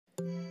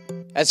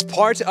As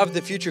part of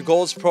the Future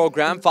Goals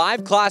program,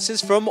 5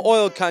 classes from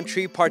Oil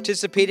Country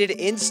participated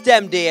in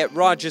STEM Day at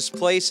Rogers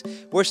Place,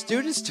 where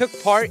students took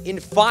part in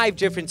 5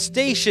 different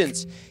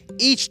stations,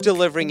 each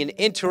delivering an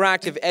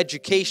interactive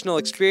educational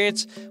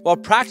experience while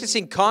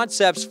practicing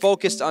concepts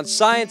focused on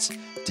science,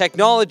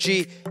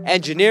 technology,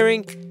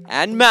 engineering,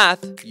 and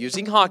math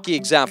using hockey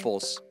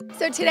examples.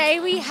 So today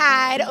we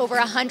had over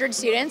 100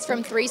 students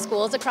from 3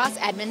 schools across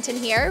Edmonton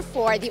here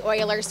for the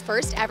Oilers'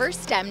 first ever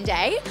STEM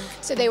Day.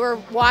 So they were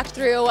walked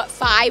through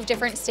 5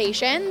 different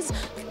stations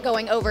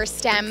going over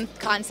STEM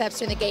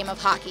concepts in the game of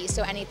hockey.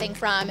 So anything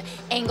from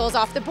angles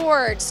off the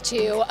boards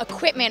to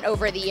equipment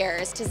over the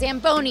years to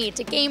Zamboni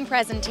to game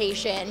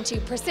presentation to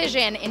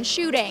precision in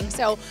shooting.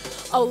 So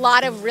a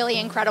lot of really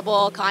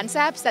incredible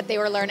concepts that they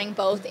were learning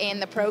both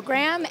in the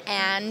program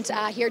and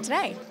here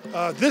today.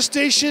 This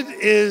station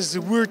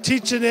we're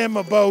teaching them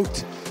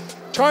about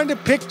trying to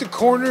pick the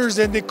corners,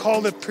 and they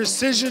call it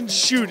precision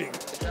shooting.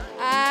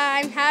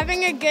 I'm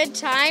having a good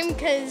time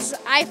because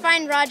I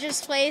find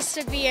Rogers Place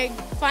to be a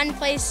fun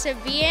place to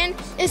be in.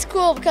 It's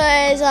cool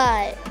because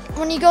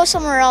when you go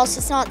somewhere else,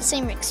 it's not the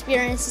same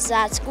experience as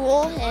at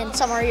school and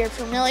somewhere you're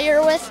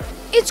familiar with.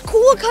 It's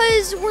cool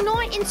because we're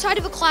not inside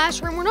of a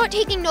classroom, we're not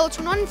taking notes,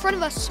 we're not in front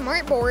of a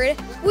smartboard.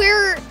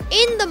 We're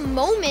in the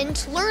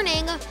moment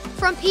learning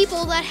from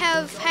people that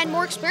have had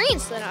more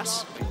experience than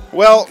us.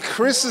 Well,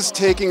 Chris is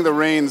taking the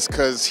reins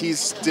because he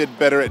did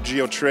better at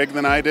geotrig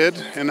than I did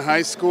in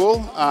high school,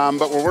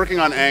 but we're working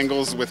on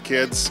angles with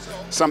kids,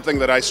 something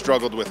that I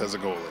struggled with as a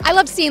goalie. I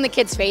loved seeing the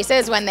kids'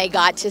 faces when they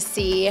got to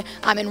see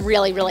and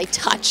really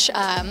touch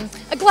a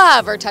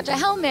glove or touch a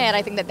helmet.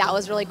 I think that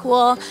was really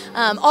cool.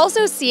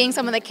 Also seeing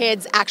some of the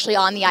kids actually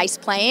on the ice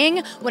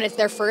playing when it's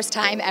their first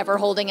time ever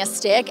holding a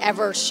stick,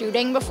 ever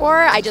shooting before.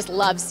 I just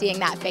love seeing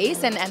that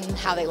face and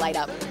how they light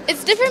up.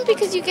 It's different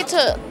because you get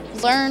to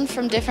learn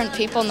from different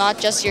people, not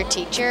just your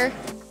teacher.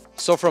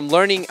 So from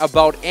learning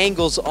about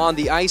angles on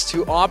the ice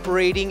to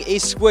operating a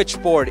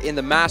switchboard in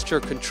the master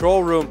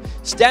control room,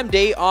 STEM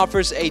Day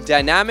offers a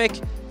dynamic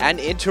and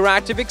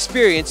interactive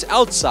experience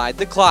outside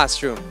the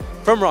classroom.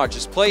 From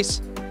Rogers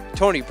Place,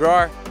 Tony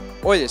Brar,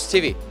 Oilers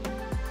TV.